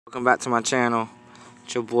Welcome back to my channel.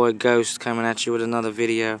 It's your boy Ghost coming at you with another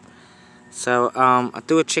video. So I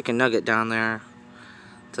threw a chicken nugget down there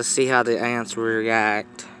to see how the ants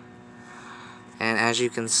react, and as you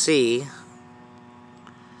can see,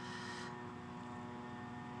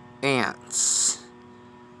 ants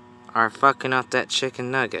are fucking up that chicken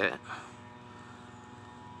nugget.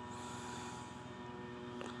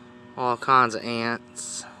 All kinds of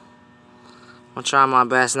ants. I'll try my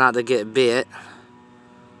best not to get bit.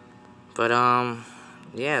 But,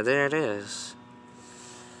 yeah, there it is.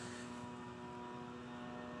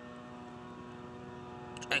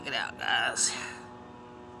 Check it out, guys.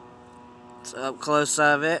 It's up close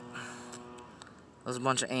of it. There's a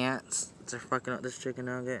bunch of ants. They're fucking up this chicken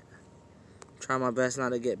nugget. Try my best not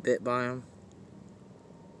to get bit by them.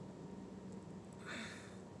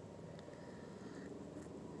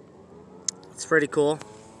 It's pretty cool.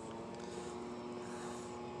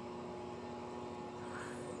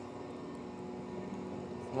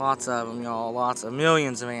 Lots of them, y'all. Lots of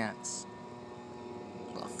millions of ants.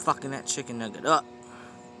 Fucking that chicken nugget up.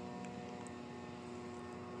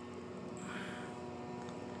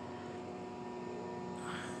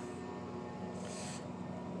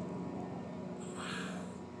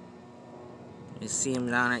 You see them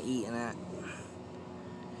down there eating it.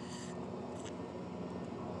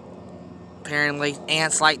 Apparently,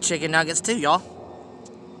 ants like chicken nuggets too, y'all.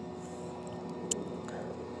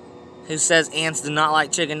 Who says ants do not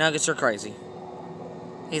like chicken nuggets? You're crazy.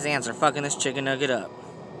 These ants are fucking this chicken nugget up.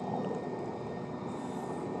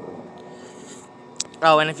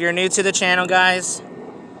 Oh, and if you're new to the channel, guys,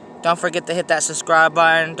 don't forget to hit that subscribe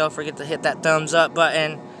button. Don't forget to hit that thumbs up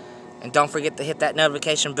button. And don't forget to hit that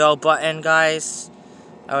notification bell button, guys.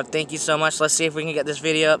 Thank you so much. Let's see if we can get this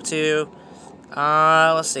video up to,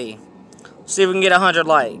 let's see. See if we can get 100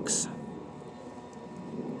 likes.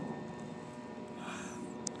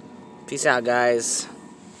 Peace out, guys.